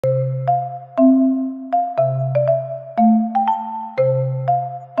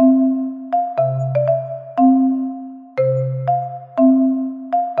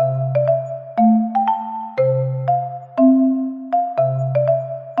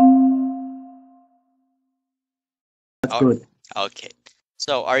That's good. Okay.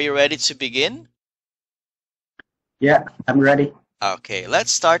 So, are you ready to begin? Yeah, I'm ready. Okay,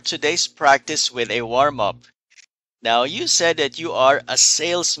 let's start today's practice with a warm-up. Now, you said that you are a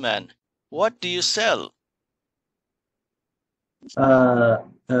salesman. What do you sell?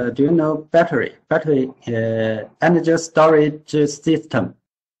 Do you know battery? Battery energy storage system.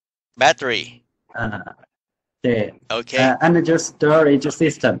 Battery. The Okay. energy storage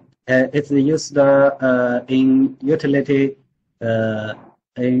system. It's used in utility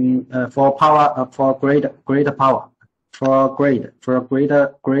for power for grid power for greater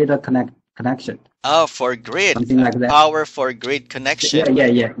connection. Oh, for grid. Something like that. Power for grid connection.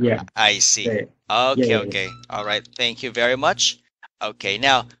 Yeah. I see. Yeah. Okay. All right. Thank you very much. Okay.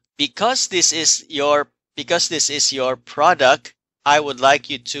 Now, because this is your product, I would like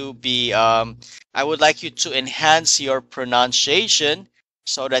you to enhance your pronunciation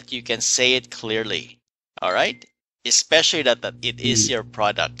so that you can say it clearly. All right? Especially that it is your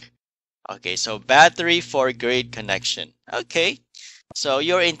product. Okay, so battery for grid connection. Okay. So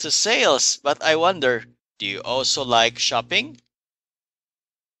you're into sales, but I wonder, do you also like shopping?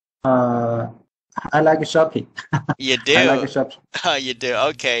 I like shopping. You I like do. shopping. You do.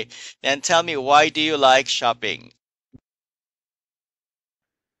 Okay. Then tell me, why do you like shopping?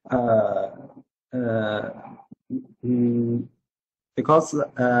 Uh, uh, mm, because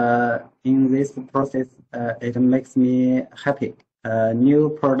in this process, it makes me happy.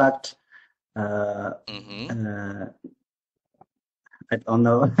 New product. I don't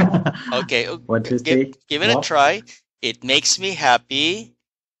know Okay, what to say. give it a try. It makes me happy.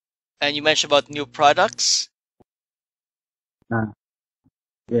 And you mentioned about new products. Yeah,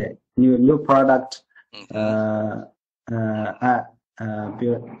 new product.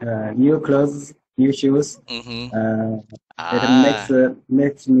 New clothes, new shoes. It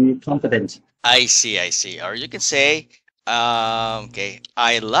makes me confident. I see. Or you can say, okay,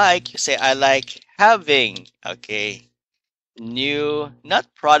 I like having, okay, new,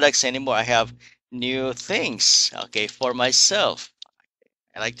 not products anymore. I have new things, okay, for myself.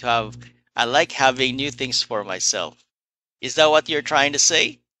 I like having new things for myself. Is that what you're trying to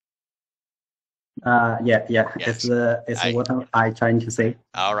say? Yeah. Yes. It's what I'm trying to say.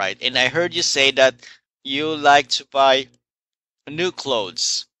 All right. And I heard you say that you like to buy new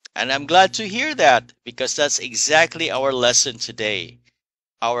clothes. And I'm glad to hear that because that's exactly our lesson today.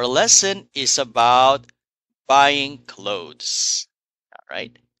 Our lesson is about buying clothes. All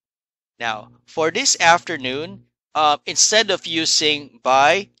right. Now, for this afternoon, instead of using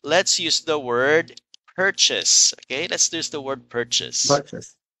buy, let's use the word purchase. Okay, let's use the word purchase.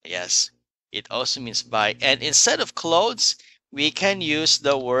 Purchase. Yes, it also means buy. And instead of clothes, we can use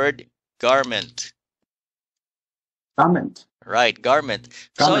the word garment. Garment. Right, garment.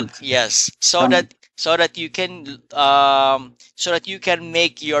 Garment. So yes, Garment. so that you can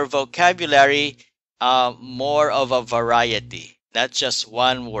make your vocabulary more of a variety, not just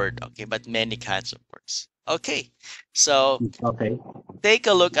one word, okay, but many kinds of words. Okay, so take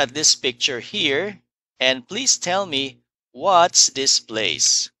a look at this picture here, and please tell me, what's this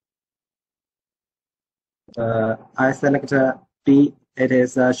place? I select B. It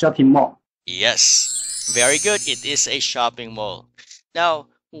is a shopping mall. Yes, very good. It is a shopping mall. Now,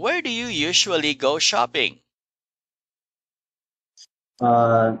 where do you usually go shopping?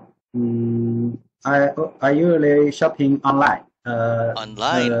 I usually shopping online.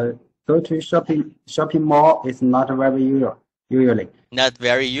 Online. Go to shopping mall is not very usually. Not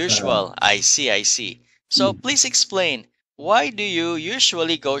very usual. I see. So please explain, why do you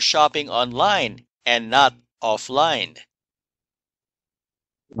usually go shopping online and not offline?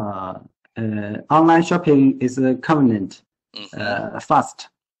 Online shopping is convenient, fast,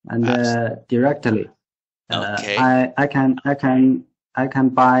 and directly. Okay. I can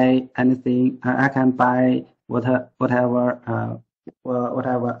buy anything. I can buy whatever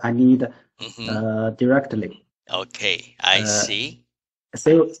I need directly. Okay, I see.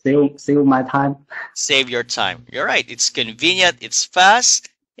 Save my time. Save your time. You're right. It's convenient, it's fast,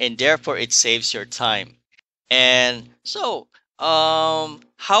 and therefore it saves your time. And so, how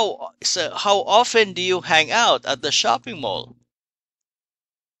often do you hang out at the shopping mall?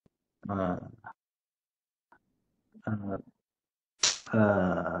 One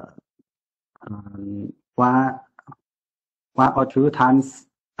or two times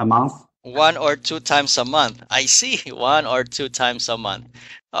a month. 1 or 2 times a month. I see. 1 or 2 times a month.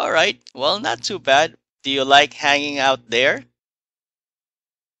 All right. Well, not too bad. Do you like hanging out there?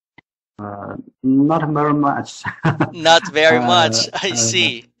 Not very much. Not very much. I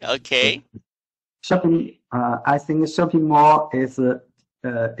see. Okay. Shopping. I think shopping mall is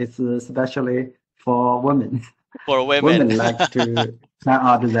especially for women. For women. Women like to find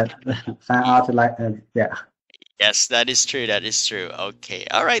out that find out like yeah. Yes, that is true. That is true. Okay.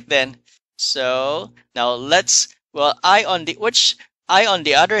 All right then. So now I on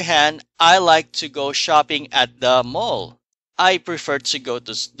the other hand, I like to go shopping at the mall. I prefer to go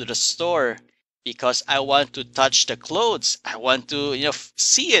to the store because I want to touch the clothes. I want to,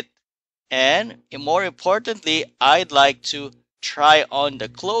 see it. And more importantly, I'd like to try on the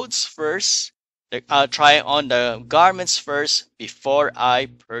clothes first. Try on the garments first before I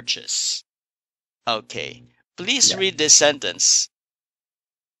purchase. Okay. Please Yeah. read this sentence.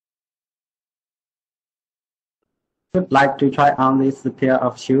 Would like to try on this pair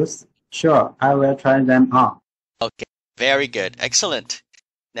of shoes? Sure, I will try them on. Okay, very good. Excellent.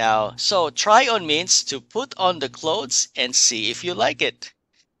 Now, so try on means to put on the clothes and see if you like it.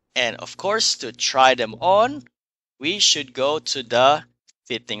 And of course, to try them on, we should go to the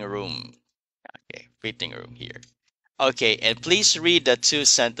fitting room. Okay, fitting room here. Okay, and please read the two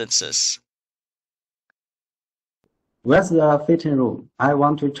sentences. Where's the fitting room? I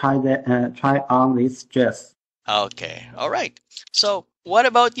want to try on this dress. Okay, all right. So, what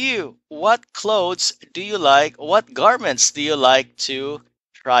about you? What clothes do you like? What garments do you like to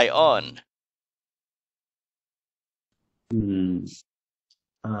try on? Hmm.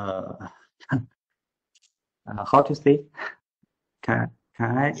 Uh, how to say? Can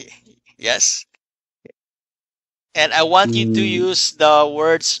I? Yes. And I want you to Hmm. use the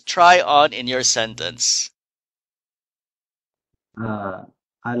words try on in your sentence. Uh,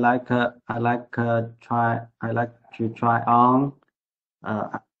 I like to try on.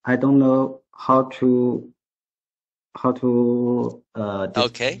 I don't know how to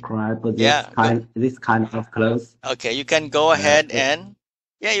Okay. describe Yeah, good. this kind of clothes. Okay, you can go Uh, ahead it, and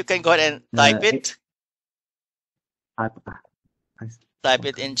yeah, you can go ahead and type it, it. I, Type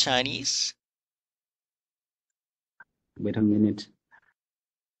it okay. in Chinese. Wait a minute.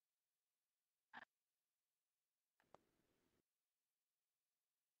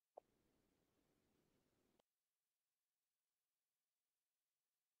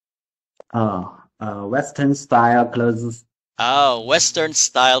 Western style clothes Oh, Western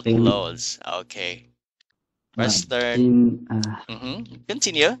style in clothes. Okay. uh, Western. in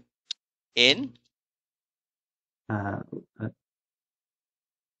Continue. In. uh, uh,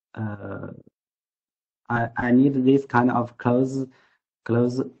 uh, I need this kind of clothes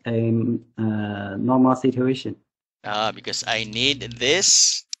in normal situation. Because I need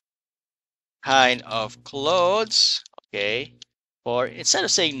this kind of clothes. Okay. For instead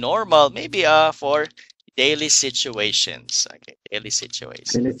of saying normal, maybe for daily situations. Okay, daily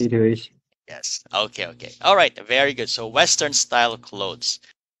situations. Daily situation. Yes. Okay, okay. All right, very good. So Western style clothes.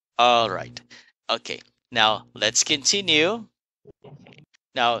 All right. Okay. Now let's continue.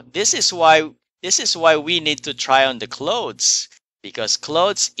 Now this is why we need to try on the clothes because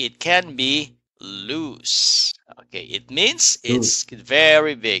clothes it can be loose. Okay, it means Loose. it's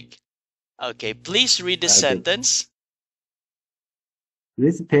very big. Okay, please read the Big. sentence.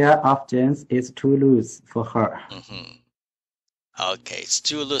 This pair of jeans is too loose for her. Mhm. Okay, it's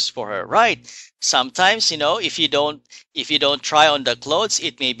too loose for her. Right. Sometimes, if you don't try on the clothes,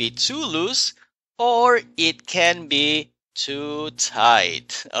 it may be too loose or it can be too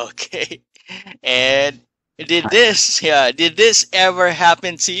tight. Okay. And did this ever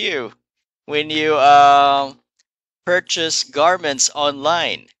happen to you when you purchase garments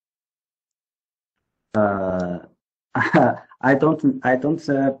online? Uh, I don't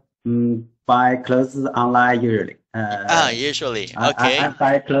buy clothes online usually. Usually. I Okay.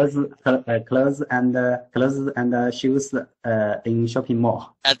 buy clothes and shoes in shopping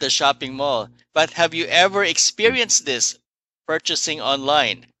mall. At the shopping mall. But have you ever experienced this purchasing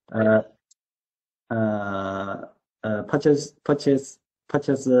online? Uh, uh, purchase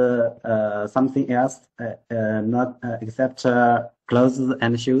something else, not except clothes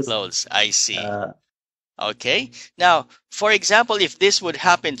and shoes. Clothes. I see. Uh, Okay. Now, for example, if this would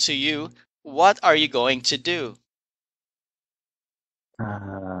happen to you, what are you going to do?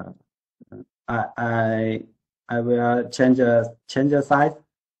 uh, I I I will change a size.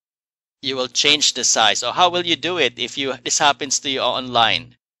 You will change the size. Or how will you do it if this happens to you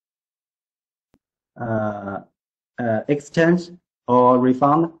online? Uh, exchange or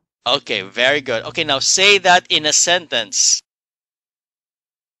refund. Okay, very good. Okay, now say that in a sentence.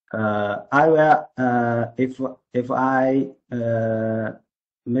 I will if I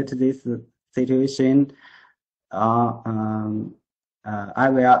meet this situation, uh, um, I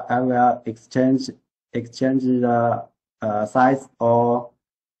will exchange the size or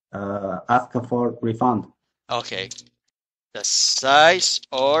ask for refund. Okay, the size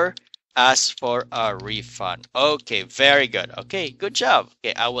or ask for a refund. Okay, very good. Okay, good job.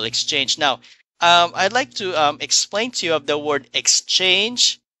 Okay, I will exchange. Now, I'd like to explain to you of the word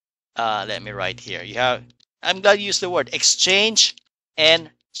exchange. Let me write here. I'm glad you used the word exchange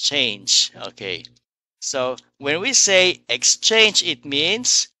and change. Okay, so when we say exchange, it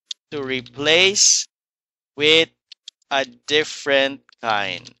means to replace with a different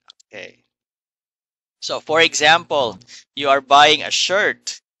kind. Okay. So for example, you are buying a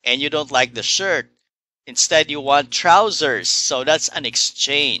shirt and you don't like the shirt. Instead, you want trousers. So that's an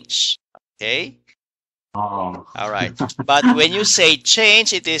exchange. Okay. Oh. All right. But when you say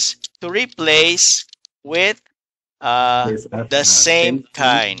change, it is to replace with This the same same thing.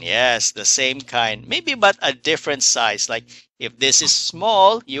 kind. Yes, the same kind. Maybe but a different size. Like if this is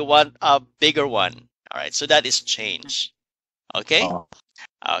small, you want a bigger one. All right. So that is change. Okay. Oh.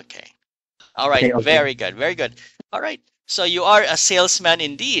 Okay. All right. Okay. Okay. Very good. Very good. All right. So you are a salesman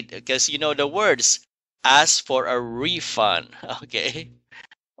indeed because you know the words ask for a refund. Okay.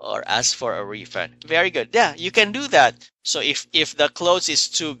 Or ask for a refund. Very good. Yeah, you can do that. So if the clothes is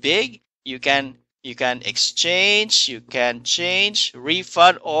too big, you can exchange, you can change,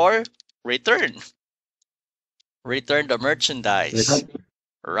 refund, or return. Return the merchandise. Return.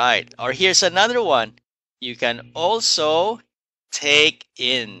 Right. Or here's another one. You can also take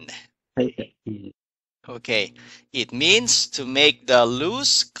in. Take it. Okay. It means to make the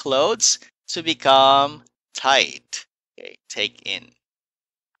loose clothes to become tight. Okay. Take in.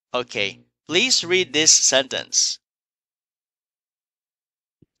 Okay. Please read this sentence.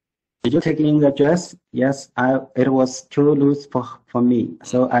 Did you take in the dress? Yes, it was too loose for me,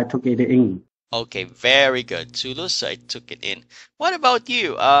 so I took it in. Okay, very good. Too loose, so I took it in. What about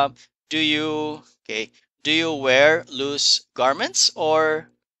you? Do you do you wear loose garments or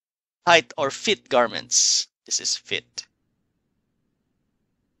tight or fit garments? This is fit.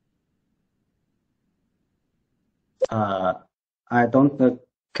 I don't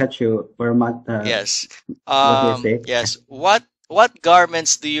catch you very much. Yes. What do you say? Yes. What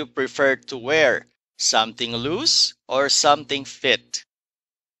garments do you prefer to wear? Something loose or something fit?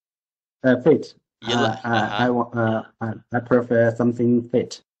 Fit. You li- uh-huh. I prefer something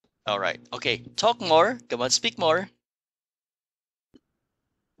fit. All right. Okay. Talk more. Come on, speak more.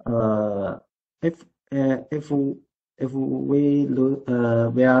 Uh, if if we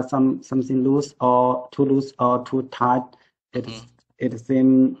wear something loose or too tight, Mhm. it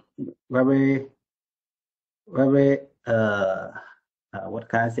seems very very what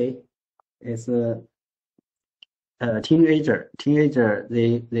can I say? It's teenager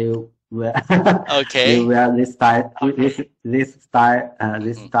they wear they Okay. wear this style this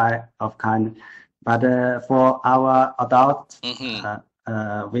Mhm. style of kind, but for our adults Mhm.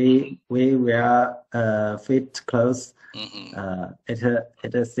 we wear fit clothes. Mhm. It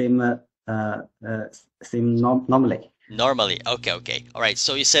seem normally. Normally, okay, okay. All right.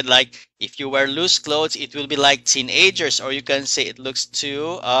 So you said like if you wear loose clothes, it will be like teenagers, or you can say it looks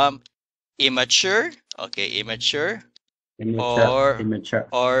too immature. Okay, immature or Immature.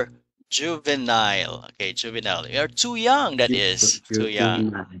 or juvenile. Okay, juvenile. You're too young, that is. Too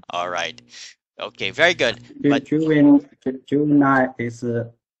young. Juvenile. All right. Okay, very good. But Juvenile is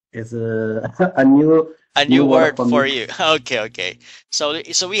a a new new word word for for me. you. Okay, okay. So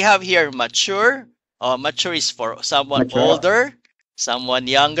we have here mature. Mature is for someone Mature. older. Someone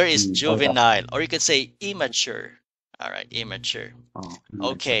younger is Older. juvenile, or you could say immature. All right, immature. Oh,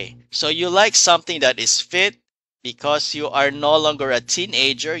 immature. Okay, so you like something that is fit because you are no longer a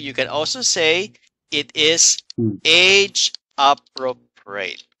teenager. You can also say it is Mm. age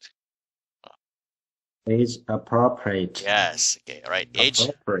appropriate. Age appropriate. Yes. Okay. All right.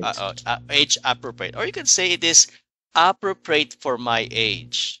 Appropriate. Age appropriate, or you can say it is appropriate for my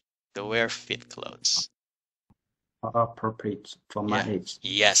age to wear fit clothes. Appropriate for my Yeah. age.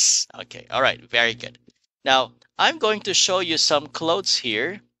 Yes. Okay. All right. Very good. Now I'm going to show you some clothes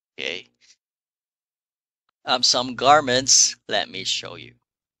here. Okay. Some garments. Let me show you.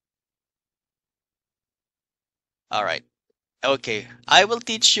 All right. Okay. I will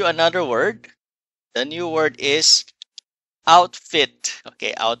teach you another word. The new word is outfit.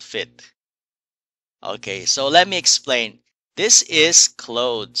 Okay. Outfit. Okay, so let me explain. This is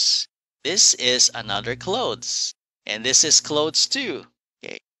clothes. This is another clothes. And this is clothes too.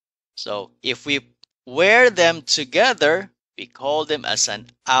 Okay, so if we wear them together, we call them as an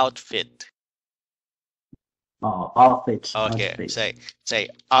outfit. Oh, outfit. Okay, Outfit. say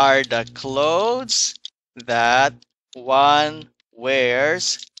are the clothes that one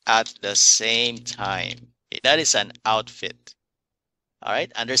wears at the same time. Okay, that is an outfit. All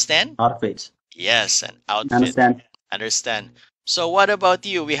right, understand? Outfit. Yes, an outfit. Understand? Understand. So what about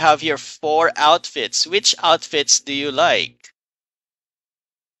you? We have here 4 outfits. Which outfits do you like?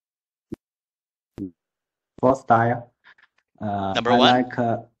 For style, Number I 1? like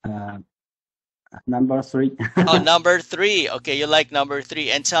number 3. Oh, number 3. Okay, you like number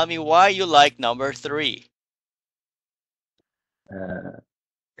 3. And tell me why you like number 3.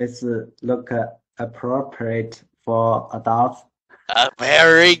 It's look appropriate for adults.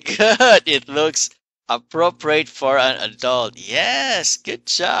 Very good. It looks appropriate for an adult. Yes, good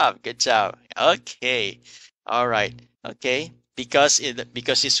job. Good job. Okay. All right. Okay. Because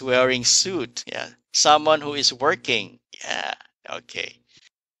he's wearing suit. Yeah. Someone who is working. Yeah. Okay.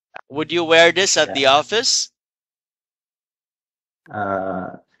 Would you wear this at Yeah. the office?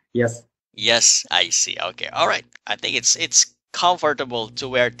 Yes. Yes, I see. Okay. All right. I think it's comfortable to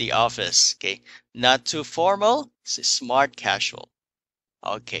wear at the office. Okay. Not too formal. It's smart casual.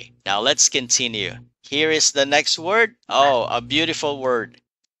 Okay, now let's continue. Here is the next word. Oh, a beautiful word.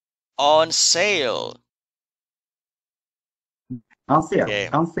 On sale. On sale. Okay.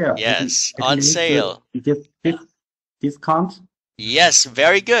 On sale. Yes, It on means sale. discount. Yes,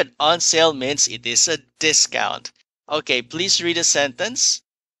 very good. On sale means it is a discount. Okay, please read a sentence.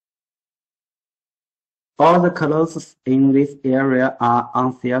 All the clothes in this area are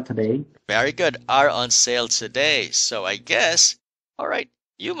on sale today. Very good. Are on sale today. So I guess, all right,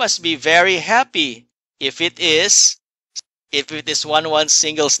 you must be very happy if it is 1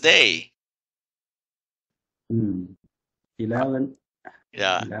 singles day. 11.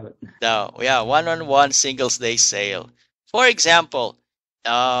 Yeah. 11. No, yeah, 1 singles day sale. For example,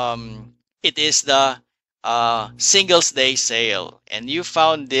 it is the singles day sale, and you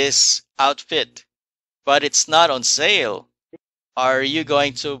found this outfit, but it's not on sale. Are you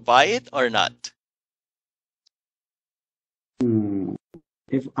going to buy it or not?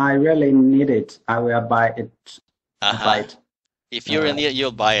 If I really need it, I will buy it. Uh-huh. If you really need it,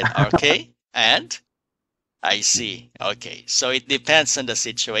 you'll buy it. Okay. And I see. Okay. So it depends on the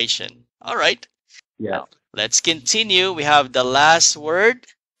situation. All right. Yeah. Now, let's continue. We have the last word.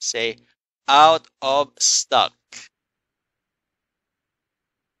 Say out of stock.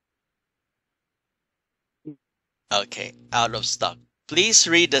 Okay, out of stock. Please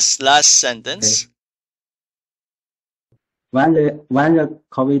read this last sentence. Okay. When the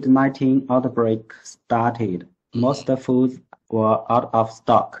COVID-19 outbreak started, most foods were out of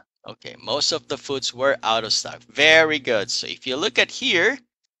stock. Okay, most of the foods were out of stock. Very good. So if you look at here,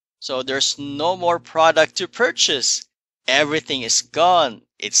 so there's no more product to purchase. Everything is gone.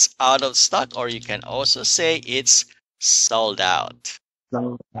 It's out of stock, or you can also say it's sold out.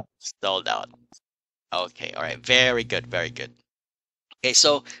 Sold out. Okay, all right. Very good, very good. Okay,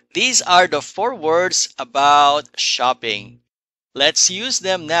 so these are the 4 words about shopping. Let's use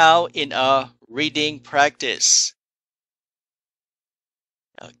them now in a reading practice.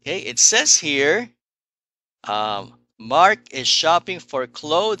 Okay, it says here, Mark is shopping for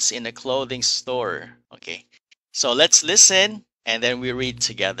clothes in a clothing store. Okay, so let's listen and then we read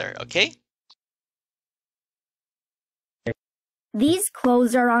together, okay? These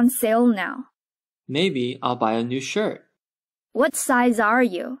clothes are on sale now. Maybe I'll buy a new shirt. What size are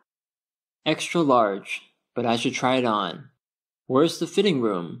you? Extra large, but I should try it on. Where's the fitting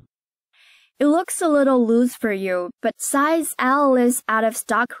room? It looks a little loose for you, but size L is out of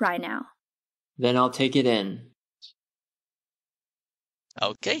stock right now. Then I'll take it in.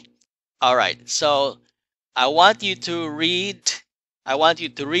 Okay. All right. So I want you to read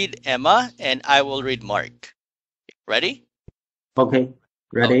Emma and I will read Mark. Ready? Okay.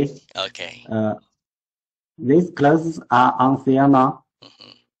 Ready? Okay. These clothes are on sale now.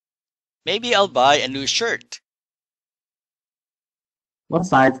 Maybe I'll buy a new shirt. What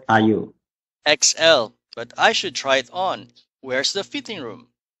size are you? XL, but I should try it on. Where's the fitting room?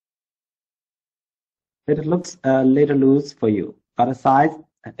 It looks a little loose for you, but size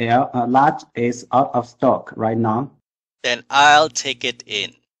large is out of stock right now. Then I'll take it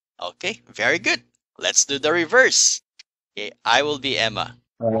in. Okay, very good. Let's do the reverse. Okay, I will be Emma.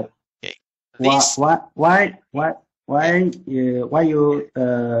 Okay. Why you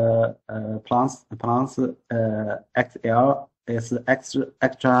pronounce XL is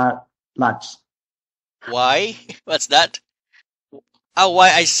extra large? Why? What's that? Oh, why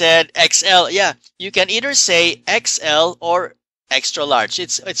I said XL. Yeah, you can either say XL or extra large.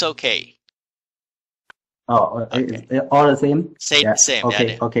 It's okay. Oh, Okay. it's all the same? Same, Yeah. same.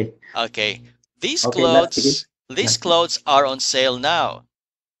 Okay, Yeah. okay. Okay. These Okay, let's begin. clothes are on sale now.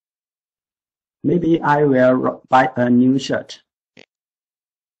 Maybe I will buy a new shirt.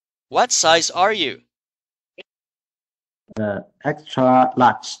 What size are you? Extra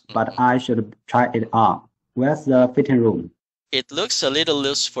large, but I should try it on. Where's the fitting room? It looks a little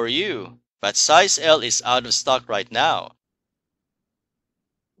loose for you, but size L is out of stock right now.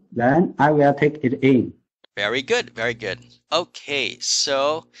 Then I will take it in. Very good, very good. Okay,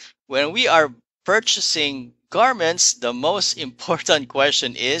 so when we are purchasing garments, the most important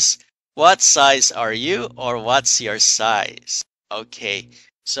question is, what size are you, or what's your size? Okay,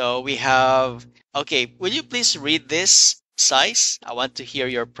 so we have, okay, will you please read this size? I want to hear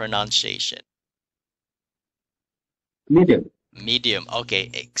your pronunciation. Medium. Medium, okay,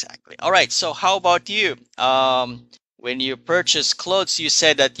 exactly. All right, so how about you? When you purchase clothes, you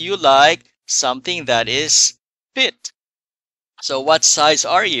said that you like something that is fit. So what size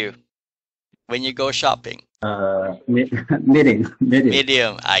are you when you go shopping? Medium.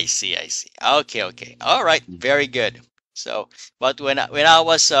 Medium. I see. I see. Okay. Okay. All right. Very good. So, but when I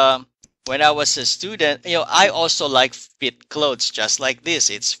was a student, I also like fit clothes, just like this.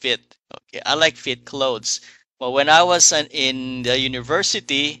 It's fit. Okay. I like fit clothes. But when I was in the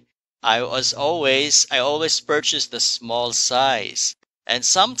university, I always purchase the small size, and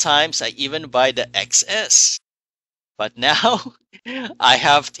sometimes I even buy the XS. But now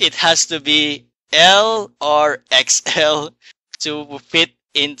it has to be L or XL to get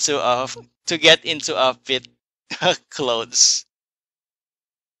into a fit clothes.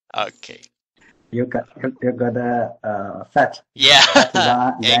 Okay. You got a fat.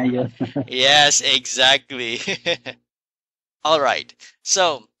 Yeah. Then you. Yes, exactly. All right.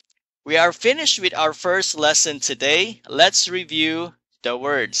 So we are finished with our first lesson today. Let's review the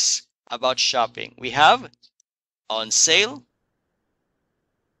words about shopping. We have on sale,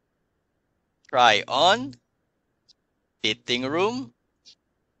 try on, fitting room,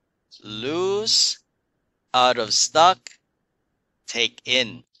 loose, out of stock, take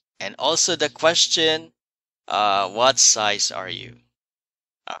in. And also the question, what size are you?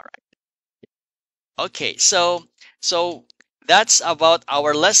 All right. Okay, so that's about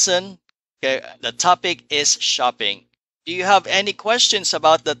our lesson. Okay, the topic is shopping. Do you have any questions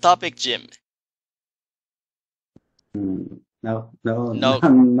about the topic, Jim? No, No.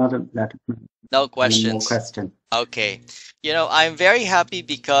 not that. No Any questions. more question? Okay. I'm very happy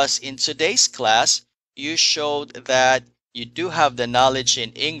because in today's class, you showed that you do have the knowledge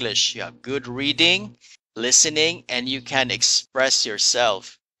in English. You have good reading, listening, and you can express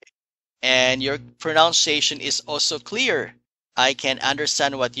yourself. And your pronunciation is also clear. I can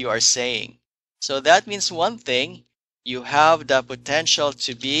understand what you are saying. So that means one thing, you have the potential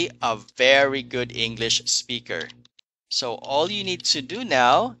to be a very good English speaker. So all you need to do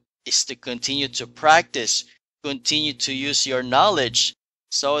now is to continue to practice, continue to use your knowledge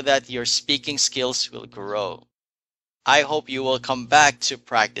so that your speaking skills will grow. I hope you will come back to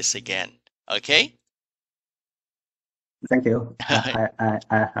practice again. Okay? Thank you.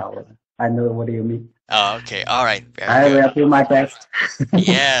 I know what you mean. Oh, okay. All right. Very I good. will do my best.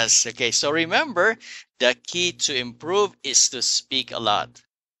 Yes. Okay. So remember, the key to improve is to speak a lot.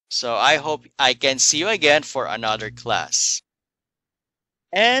 So I hope I can see you again for another class.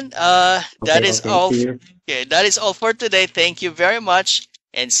 And that is all. See you. Okay, that is all for today. Thank you very much,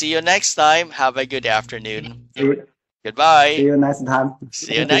 and see you next time. Have a good afternoon. See Goodbye. you next time.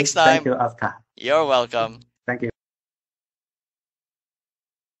 See you next time. Thank you, Oscar. You're welcome. Thank you.